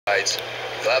Right.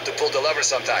 You'll have to pull the lever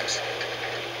sometimes.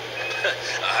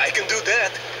 I can do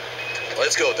that.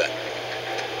 Let's go then.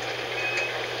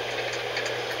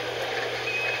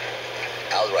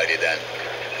 Alrighty then.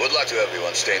 Good luck to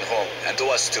everyone staying home, and to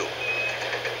us too.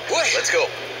 Boy, Let's go.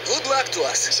 good luck to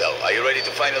us. So, are you ready to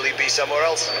finally be somewhere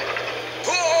else?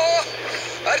 Oh,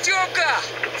 Artyomka!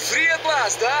 Free at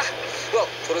last, huh? Well,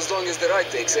 for as long as the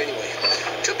ride takes anyway.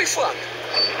 Should be fun.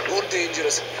 More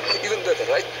dangerous. Even better,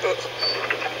 right?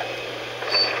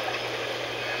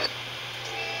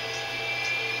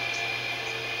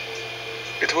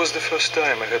 It was the first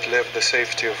time I had left the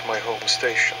safety of my home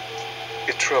station.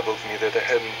 It troubled me that I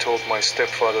hadn't told my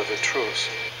stepfather the truth.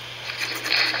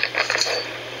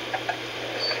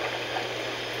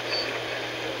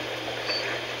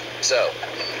 So,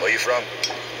 where you from?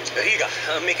 Riga,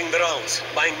 I'm making the rounds,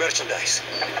 buying merchandise.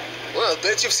 Well,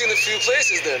 bet you've seen a few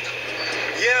places then.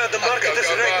 Yeah, the market is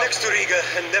right next to Riga,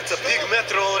 and that's a big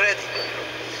metro already.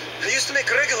 I used to make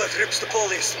regular trips to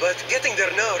Polis, but getting there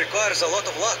now requires a lot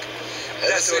of luck.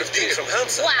 That's where things from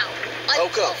Hansa. Wow, How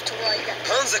I'd come? love to ride that.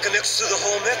 Hansa connects to the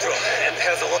whole metro and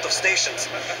has a lot of stations,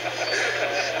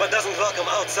 but doesn't welcome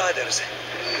outsiders.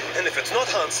 And if it's not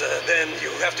Hansa, then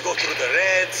you have to go through the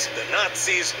Reds, the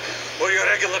Nazis, or your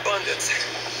regular bandits.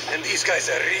 And these guys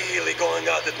are really going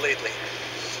at it lately.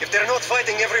 If they're not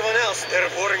fighting everyone else, they're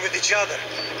warring with each other.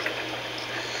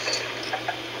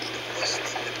 The worst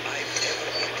thing that I've ever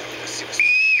been through in the city.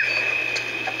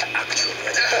 Actually,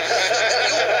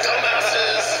 you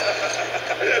dumbasses!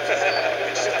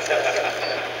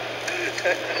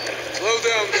 Slow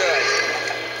down, guys.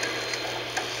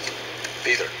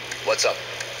 Peter, what's up?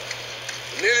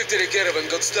 Military caravan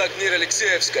got stuck near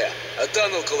Alexeyevskaya. A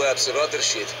tunnel collapsed or other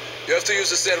shit. You have to use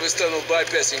the service tunnel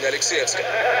bypassing Alexeyevskaya.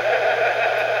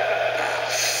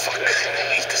 Fuck, I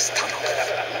hate this tunnel.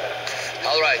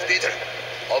 Alright, Peter,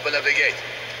 open up the gate.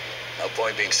 No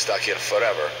point being stuck here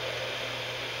forever.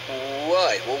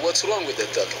 Why? Well, what's wrong with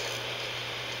that tunnel?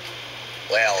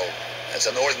 Well, it's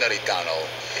an ordinary tunnel.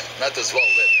 Not as well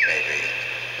lit, maybe.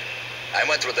 I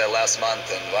went through there last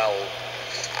month and, well,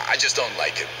 I just don't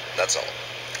like it. That's all.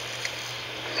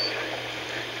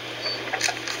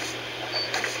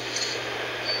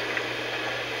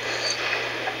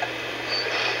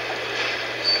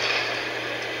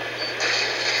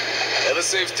 Have a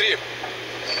safe trip.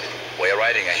 We're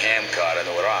riding a hand car and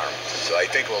we're armed, so I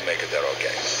think we'll make it there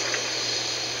okay.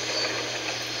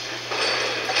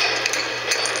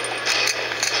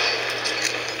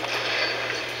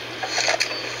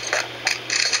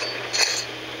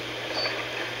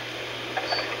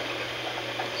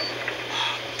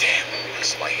 Damn,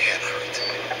 does my head hurt.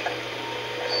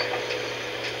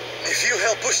 If you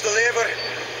help push the lever,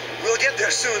 we'll get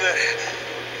there sooner.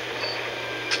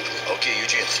 Okay,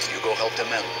 Eugene, you go help the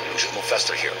men. We should move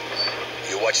faster here.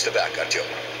 You watch the back, Artyom.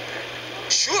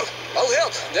 Sure, I'll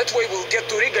help. That way we'll get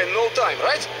to Riga in no time,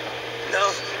 right?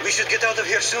 Now, we should get out of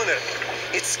here sooner.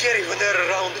 It's scary when they're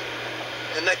around,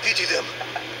 and I pity them.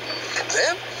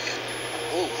 Them?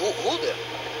 Who them?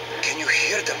 Can you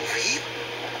hear them weep?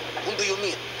 Whom do you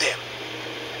mean, them?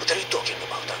 What are you talking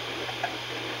about, huh?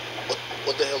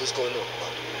 What the hell is going on,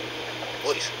 about?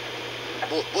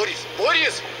 Boris?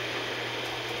 Boris!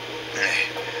 Hey,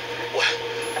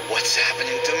 what's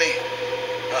happening to me?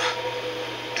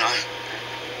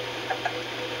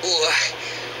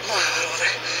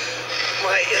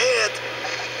 My head!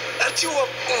 Artyom!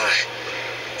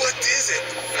 What is it?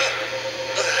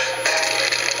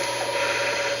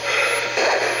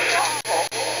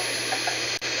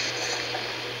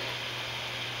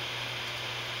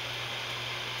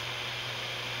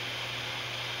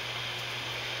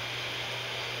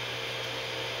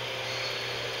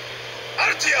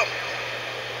 Artyom!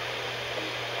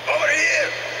 Over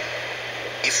here!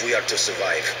 If we are to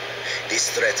survive, this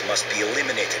threat must be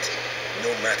eliminated, no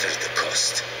matter the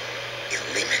cost.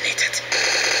 Eliminated.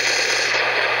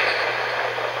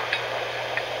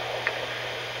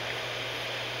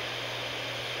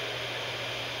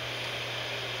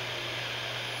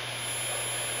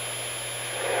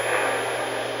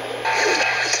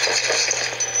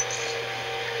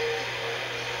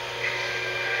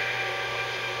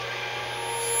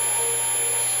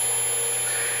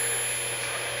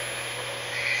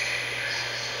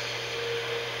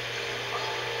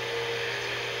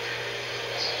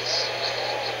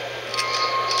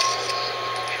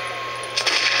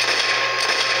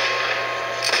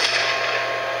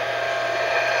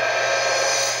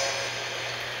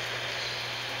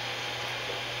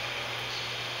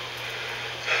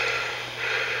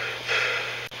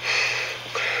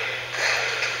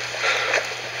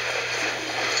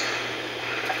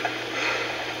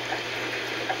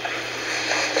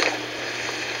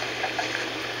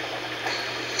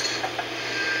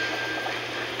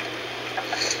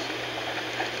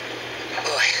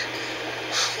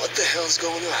 hell's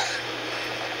going on?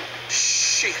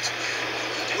 Shit!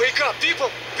 Wake up, people!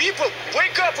 People!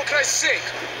 Wake up, for Christ's sake!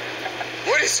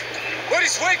 What is it? What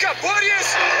is? Wake up! What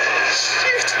is?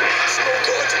 Shit! It's no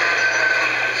good!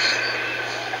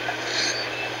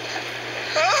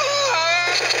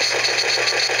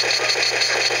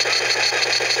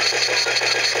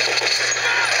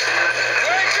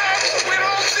 Wake up! We're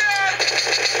all dead!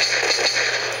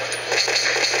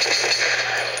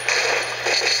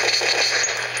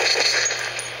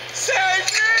 Save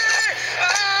me!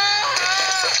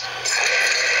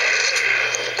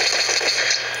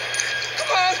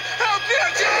 Come on! Help me,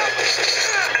 Artyom!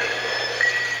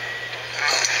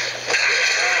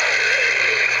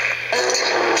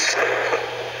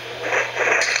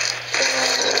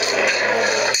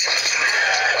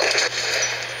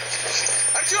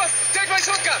 Artyom, take my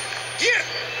shotgun! Here!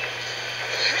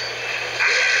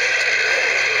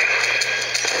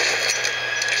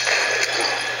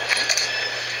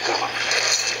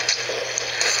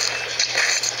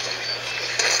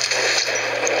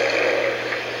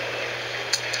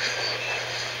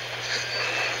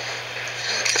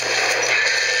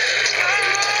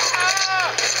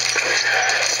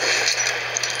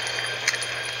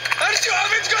 Artyom,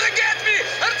 it's gonna get me!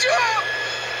 Artyom!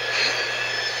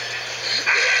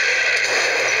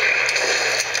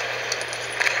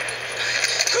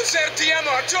 Conserve the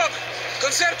ammo, Artyom!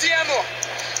 Conserve the ammo!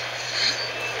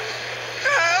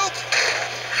 Help!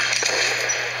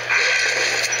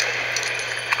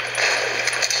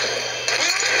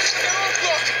 We're on the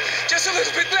roadblock! Just a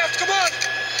little bit left, come on!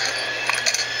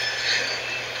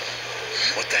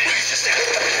 What the heck just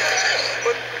happened?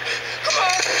 But, come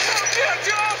on! Help me,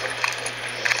 Artyom!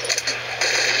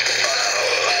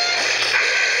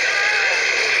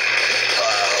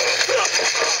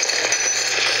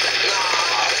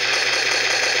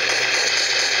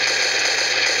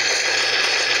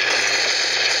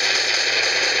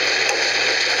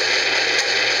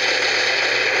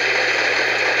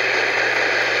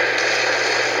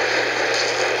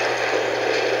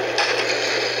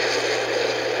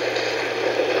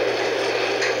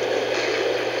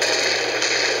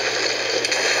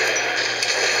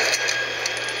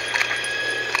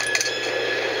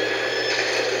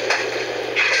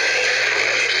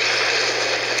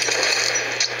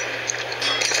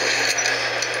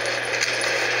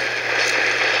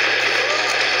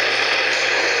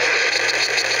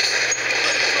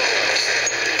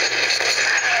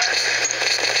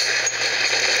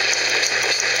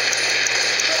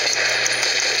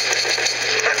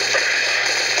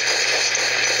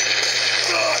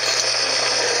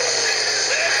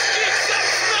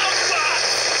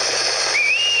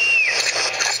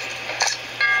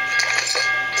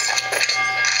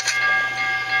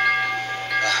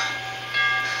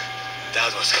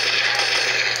 That was good.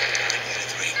 I need a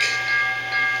drink.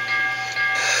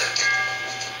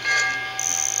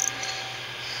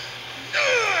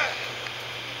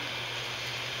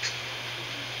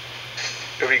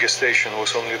 Riga station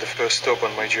was only the first stop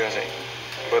on my journey,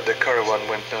 but the caravan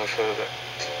went no further.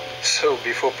 So,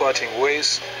 before parting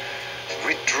ways,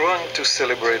 we drank to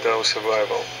celebrate our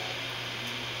survival.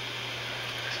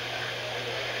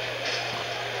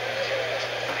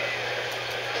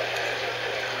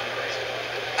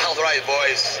 All right,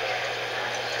 boys.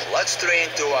 Let's train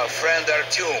to our friend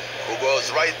Artyom, who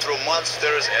goes right through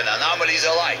monsters and anomalies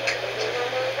alike.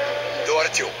 To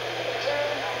Artyom.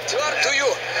 To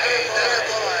you!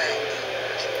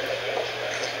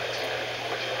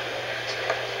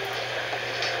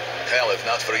 Hell, if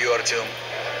not for you, Artyom,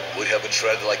 we'd have been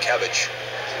shredded like cabbage.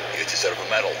 You deserve a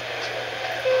medal.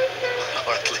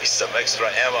 Or at least some extra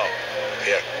ammo.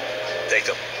 Here, take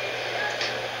them.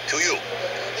 To you.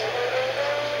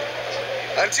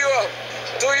 Artyom!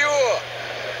 To you!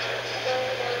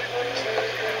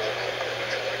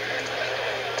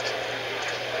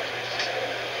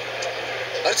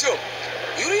 Artyom,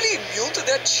 you really immune to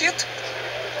that shit?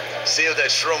 See if that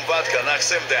shroom vodka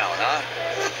knocks him down, huh?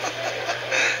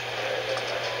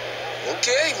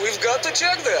 Okay, we've got to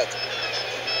check that.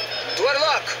 To our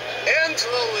luck. And to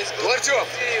Artyom.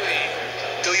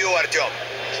 To you, Artyom.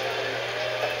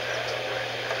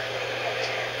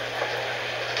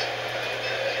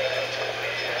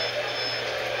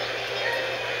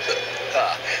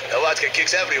 The vodka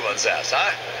kicks everyone's ass,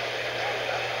 huh?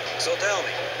 So tell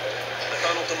me, I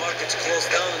found out the market's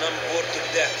closed down and I'm bored to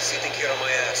death sitting here on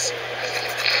my ass.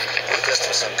 Just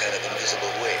for some kind of invisible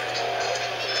wave.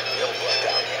 Real black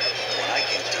out. When I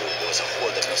came to, there was a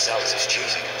horde of Nosalises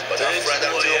chasing. But our friend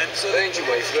Artyom... Thank you,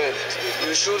 my friend.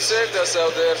 You sure saved us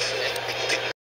out there.